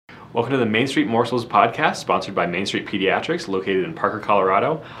Welcome to the Main Street Morsels podcast, sponsored by Main Street Pediatrics, located in Parker,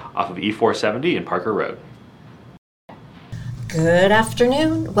 Colorado, off of E470 and Parker Road. Good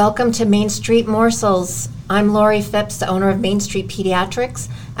afternoon. Welcome to Main Street Morsels. I'm Lori Phipps, the owner of Main Street Pediatrics,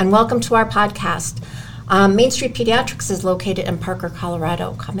 and welcome to our podcast. Main Street Pediatrics is located in Parker,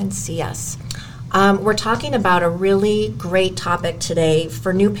 Colorado. Come and see us. We're talking about a really great topic today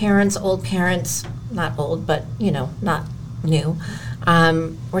for new parents, old parents, not old, but not new.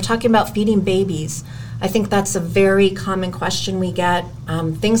 We're talking about feeding babies. I think that's a very common question we get.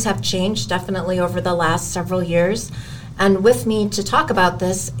 Things have changed definitely over the last several years. And with me to talk about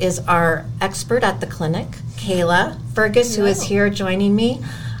this is our expert at the clinic, Kayla. Fergus, who is here joining me.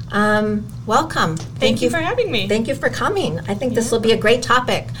 Welcome. Thank you for having me. Thank you for coming. I think this will be a great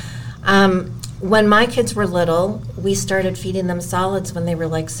topic. When my kids were little, we started feeding them solids when they were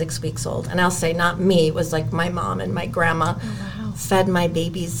like 6 weeks old. And I'll say not me, it was like my mom and my grandma fed my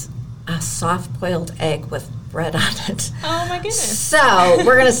babies a soft-boiled egg with bread on it. Oh my goodness. So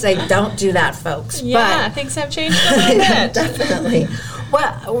we're going to say don't do that, folks. Yeah, things have changed a little bit. Definitely.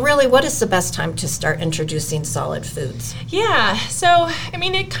 What is the best time to start introducing solid foods? Yeah, so,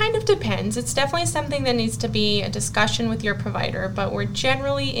 it kind of depends. It's definitely something that needs to be a discussion with your provider, but we're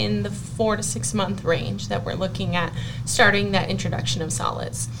generally in the 4 to 6 month range that we're looking at starting that introduction of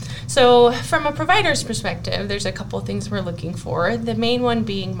solids. So from a provider's perspective, there's a couple of things we're looking for, the main one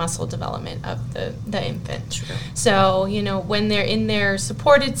being muscle development of the infant. True. So, when they're in their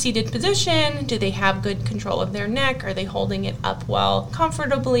supported seated position, do they have good control of their neck? Are they holding it up well,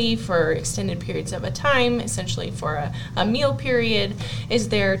 comfortably for extended periods of a time, essentially for a meal period? Is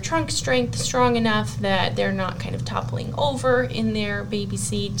their trunk strength strong enough that they're not kind of toppling over in their baby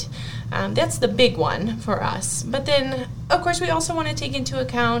seat? That's the big one for us. But then, of course, we also want to take into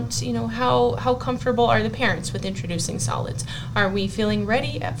account, how comfortable are the parents with introducing solids? Are we feeling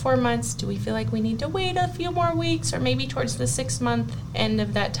ready at 4 months? Do we feel like we need to wait a few more weeks, or maybe towards the 6 month end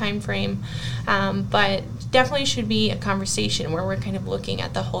of that time frame? But definitely should be a conversation where we're kind of looking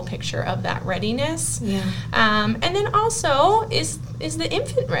at the whole picture of that readiness. Yeah. And then also, is the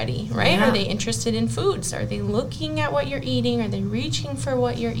infant ready, right? Yeah. Are they interested in foods? Are they looking at what you're eating? Are they reaching for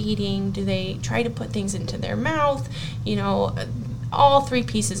what you're eating? Do they try to put things into their mouth? All three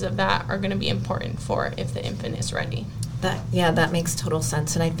pieces of that are going to be important for if the infant is ready. That makes total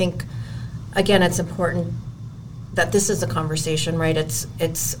sense. And I think, again, it's important that this is a conversation, right?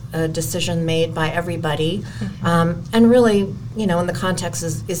 It's a decision made by everybody. Mm-hmm. And really, in the context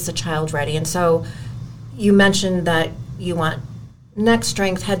is the child ready? And so you mentioned that you want neck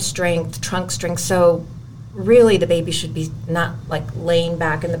strength, head strength, trunk strength. So really the baby should be not like laying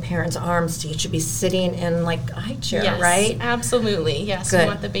back in the parent's arms. It should be sitting in like a high chair, yes, right? Absolutely. Yes, Good. We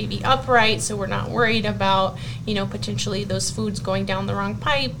want the baby upright so we're not worried about, potentially those foods going down the wrong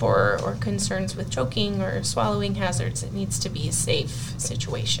pipe or concerns with choking or swallowing hazards. It needs to be a safe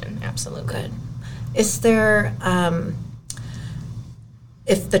situation. Absolutely. Good. Is there,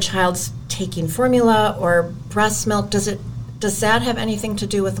 if the child's taking formula or breast milk, does that have anything to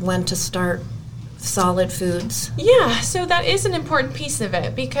do with when to start solid foods? Yeah, so that is an important piece of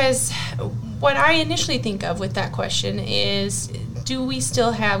it, because what I initially think of with that question is, do we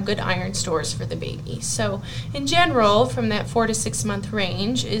still have good iron stores for the baby? So in general, from that 4 to 6 month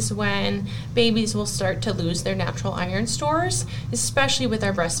range is when babies will start to lose their natural iron stores, especially with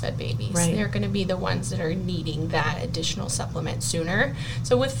our breastfed babies. Right. They're going to be the ones that are needing that additional supplement sooner.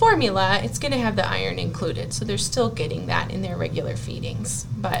 So with formula, it's going to have the iron included, so they're still getting that in their regular feedings.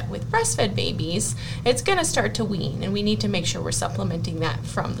 But with breastfed babies, it's going to start to wean, and we need to make sure we're supplementing that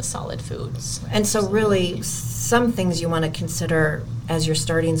from the solid foods. And so really, some things you want to consider as you're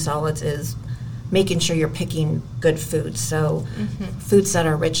starting solids is making sure you're picking good foods. So foods that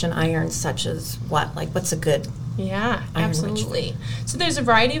are rich in iron, such as what? Like what's a good Yeah, absolutely. So there's a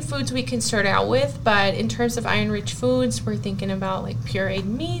variety of foods we can start out with, but in terms of iron-rich foods, we're thinking about like pureed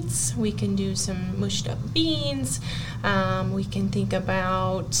meats. We can do some mushed up beans. We can think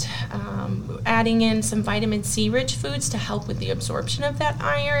about adding in some vitamin C-rich foods to help with the absorption of that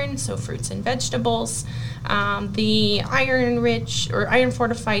iron, so fruits and vegetables. The iron-rich or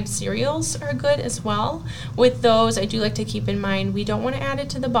iron-fortified cereals are good as well. With those, I do like to keep in mind we don't want to add it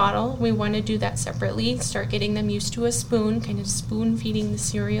to the bottle. We want to do that separately, start getting them used to a spoon, kind of spoon feeding the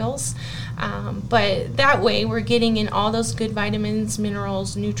cereals. But that way we're getting in all those good vitamins,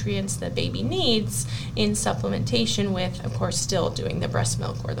 minerals, nutrients that baby needs in supplementation with, of course, still doing the breast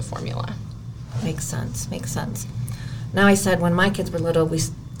milk or the formula. Makes sense. Now, I said when my kids were little, we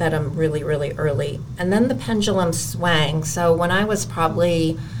fed them really, really early. And then the pendulum swang. So when I was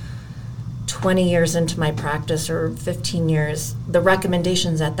probably 20 years into my practice or 15 years, the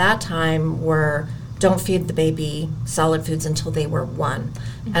recommendations at that time were don't feed the baby solid foods until they were 1.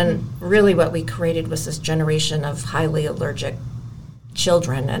 Mm-hmm. And really what we created was this generation of highly allergic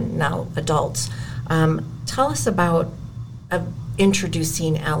children and now adults. Tell us about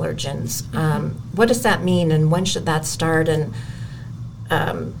introducing allergens. What does that mean, and when should that start? And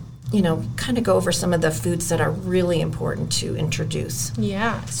kind of go over some of the foods that are really important to introduce.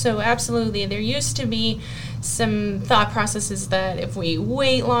 Yeah, so absolutely. There used to be some thought processes that if we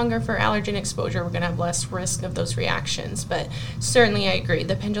wait longer for allergen exposure, we're going to have less risk of those reactions. But certainly I agree.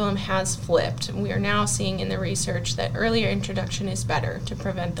 The pendulum has flipped. We are now seeing in the research that earlier introduction is better to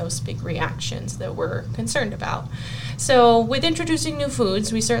prevent those big reactions that we're concerned about. So with introducing new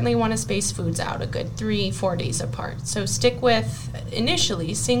foods, we certainly want to space foods out a good 3-4 days apart. So stick with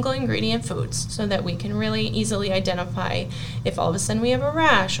initially single ingredient foods so that we can really easily identify if all of a sudden we have a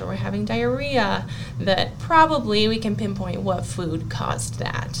rash or we're having diarrhea, that probably we can pinpoint what food caused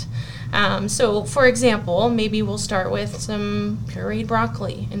that. So for example, maybe we'll start with some pureed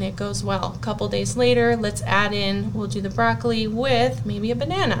broccoli and it goes well. A couple days later, we'll do the broccoli with maybe a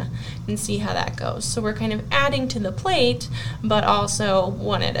banana and see how that goes. So we're kind of adding to the plate, but also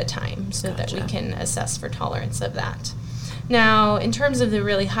one at a time so that we can assess for tolerance of that. Now, in terms of the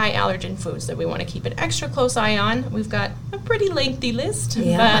really high allergen foods that we want to keep an extra close eye on, we've got a pretty lengthy list,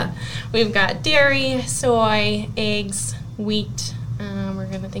 but we've got dairy, soy, eggs, wheat. We're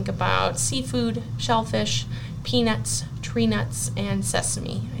going to think about seafood, shellfish, peanuts, tree nuts, and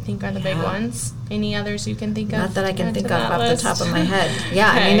sesame, I think are the big ones. Any others you can think of? Not that I can think of off the top of my head. Yeah,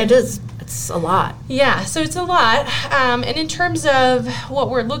 okay. I mean, it's a lot. Yeah, so it's a lot. And in terms of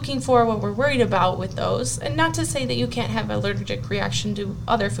what we're looking for, what we're worried about with those, and not to say that you can't have allergic reaction to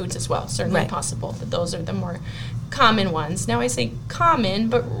other foods as well, certainly possible, but those are the more common ones. Now I say common,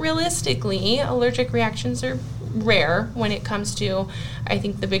 but realistically, allergic reactions are rare when it comes to, I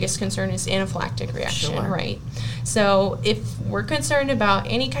think the biggest concern is anaphylactic reaction, right? So if we're concerned about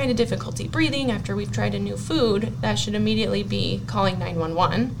any kind of difficulty breathing after we've tried a new food, that should immediately be calling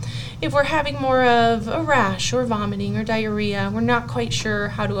 911. If we're having more of a rash or vomiting or diarrhea, we're not quite sure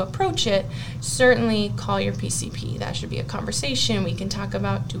how to approach it, certainly call your PCP. That should be a conversation. We can talk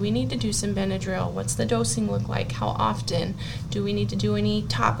about, do we need to do some Benadryl? What's the dosing look like? How often? Do we need to do any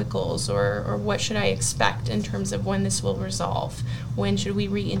topicals, or what should I expect in terms of when this will resolve? When should we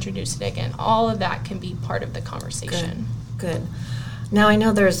reintroduce it again? All of that can be part of the conversation. Good. Now I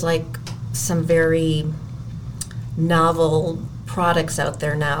know there's like some very novel products out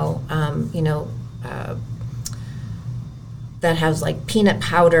there now, that has like peanut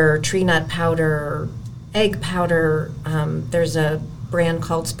powder, tree nut powder, egg powder. There's a brand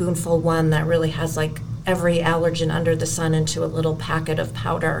called Spoonful One that really has like every allergen under the sun into a little packet of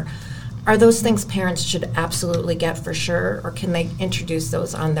powder. Are those things parents should absolutely get for sure, or can they introduce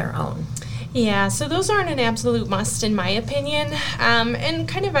those on their own? Yeah, so those aren't an absolute must in my opinion. And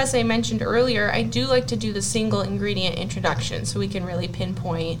kind of as I mentioned earlier, I do like to do the single ingredient introduction so we can really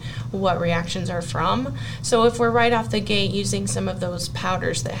pinpoint what reactions are from. So if we're right off the gate using some of those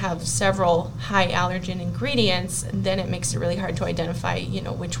powders that have several high allergen ingredients, then it makes it really hard to identify,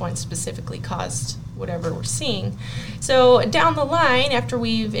 which one specifically caused whatever we're seeing. So down the line, after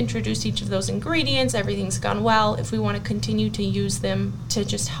we've introduced each of those ingredients, everything's gone well. If we want to continue to use them to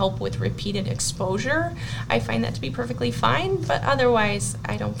just help with repeated exposure, I find that to be perfectly fine, but otherwise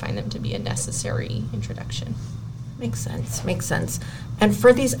I don't find them to be a necessary introduction. Makes sense. And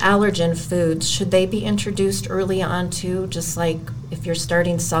for these allergen foods, should they be introduced early on too? Just like if you're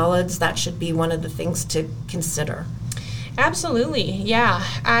starting solids, that should be one of the things to consider. Absolutely, yeah.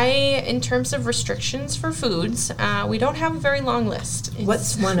 In terms of restrictions for foods, we don't have a very long list.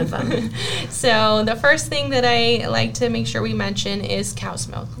 What's one of them? So the first thing that I like to make sure we mention is cow's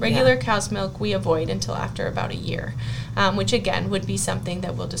milk. Regular cow's milk we avoid until after about a year, which again would be something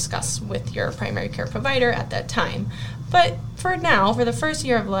that we'll discuss with your primary care provider at that time. But for now, for the first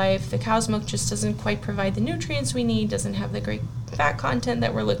year of life, the cow's milk just doesn't quite provide the nutrients we need, doesn't have the great fat content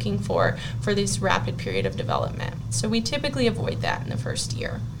that we're looking for this rapid period of development. So we typically avoid that in the first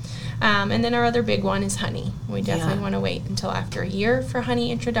year. And then our other big one is honey. We definitely want to wait until after a year for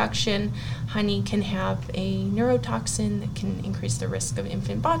honey introduction. Honey can have a neurotoxin that can increase the risk of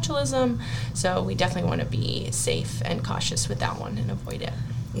infant botulism. So we definitely want to be safe and cautious with that one and avoid it.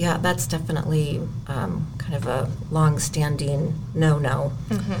 Yeah, that's definitely kind of a long-standing no-no.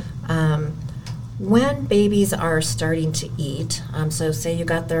 Mm-hmm. When babies are starting to eat, so say you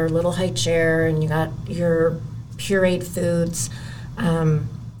got their little high chair and you got your pureed foods,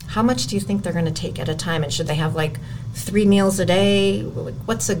 how much do you think they're going to take at a time? And should they have like 3 meals a day?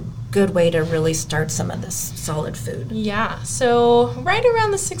 What's a good way to really start some of this solid food? Yeah, so right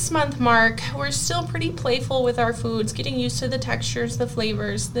around the 6-month mark, we're still pretty playful with our foods, getting used to the textures, the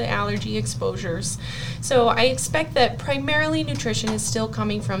flavors, the allergy exposures. So I expect that primarily nutrition is still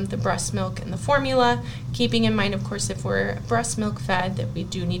coming from the breast milk and the formula, keeping in mind, of course, if we're breast milk fed, that we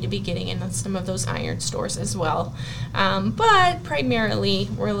do need to be getting in on some of those iron stores as well. But primarily,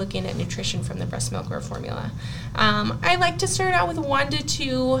 we're looking at nutrition from the breast milk or formula. I like to start out with 1 to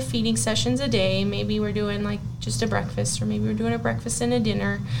 2 feeding sessions a day. Maybe we're doing like just a breakfast, or maybe we're doing a breakfast and a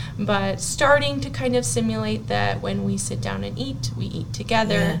dinner, but starting to kind of simulate that when we sit down and eat, we eat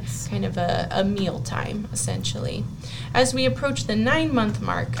together, Yes. kind of a meal time, essentially. As we approach the 9-month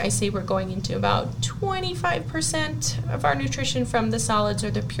mark, I say we're going into about 25% of our nutrition from the solids or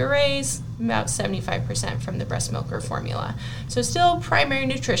the purees, about 75% from the breast milk or formula. So still primary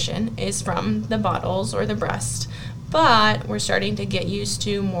nutrition is from the bottles or the breast, but we're starting to get used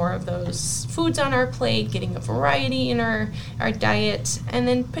to more of those foods on our plate, getting a variety in our diet, and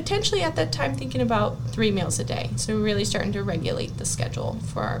then potentially at that time thinking about 3 meals a day. So we're really starting to regulate the schedule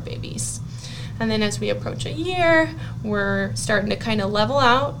for our babies. And then as we approach a year, we're starting to kind of level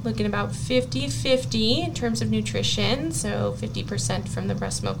out, looking about 50-50 in terms of nutrition, so 50% from the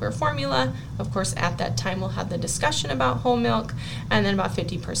breast milk or formula. Of course, at that time, we'll have the discussion about whole milk, and then about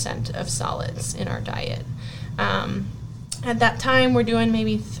 50% of solids in our diet. At that time, we're doing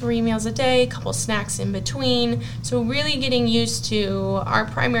maybe 3 meals a day, a couple snacks in between. So really getting used to our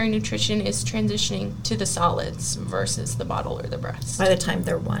primary nutrition is transitioning to the solids versus the bottle or the breast. By the time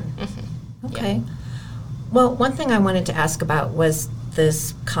they're 1. Mm-hmm. Okay. Yeah. Well, one thing I wanted to ask about was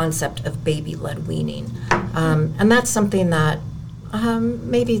this concept of baby-led weaning. And that's something that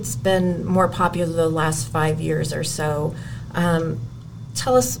maybe it's been more popular the last 5 years or so.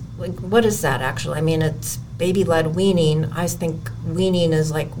 Tell us, like, what is that actually? I mean, it's baby-led weaning. I think weaning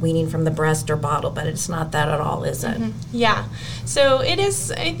is like weaning from the breast or bottle, but it's not that at all, is it? Mm-hmm. Yeah. So it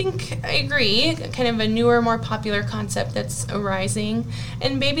is, I think, I agree, kind of a newer, more popular concept that's arising.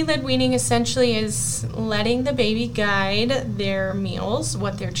 And baby-led weaning essentially is letting the baby guide their meals,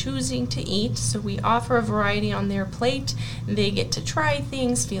 what they're choosing to eat. So we offer a variety on their plate. They get to try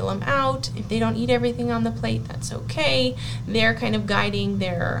things, feel them out. If they don't eat everything on the plate, that's okay. They're kind of guiding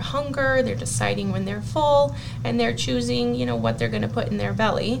their hunger. They're deciding when they're full, and they're choosing, what they're going to put in their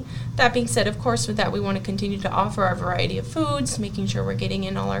belly. That being said, of course, with that, we want to continue to offer our variety of foods, making sure we're getting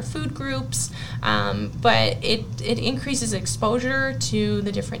in all our food groups. But it increases exposure to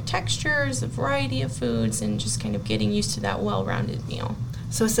the different textures, the variety of foods, and just kind of getting used to that well-rounded meal.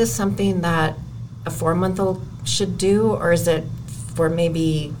 So is this something that a 4-month-old should do, or is it for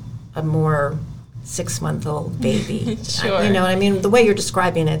maybe a more 6-month-old baby? Sure. You know what I mean? The way you're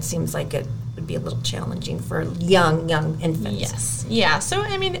describing it seems like it would be a little challenging for young infants. Yes. Yeah. So,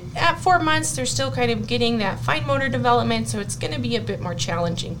 I mean, at 4 months, they're still kind of getting that fine motor development, so it's going to be a bit more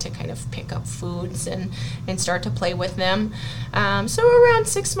challenging to kind of pick up foods and start to play with them. So around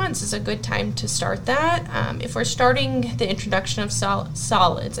 6 months is a good time to start that. If we're starting the introduction of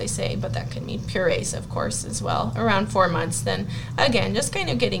solids, I say, but that could mean purees, of course, as well, around 4 months, then again, just kind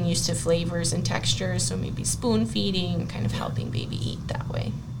of getting used to flavors and textures, so maybe spoon feeding, kind of helping baby eat that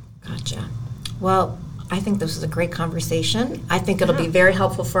way. Gotcha. Well, I think this is a great conversation. I think it'll be very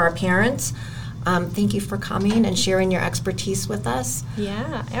helpful for our parents. Thank you for coming and sharing your expertise with us.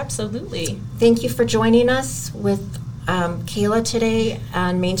 Yeah, absolutely. Thank you for joining us with Kayla today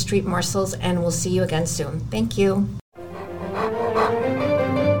on Main Street Morsels, and we'll see you again soon. Thank you.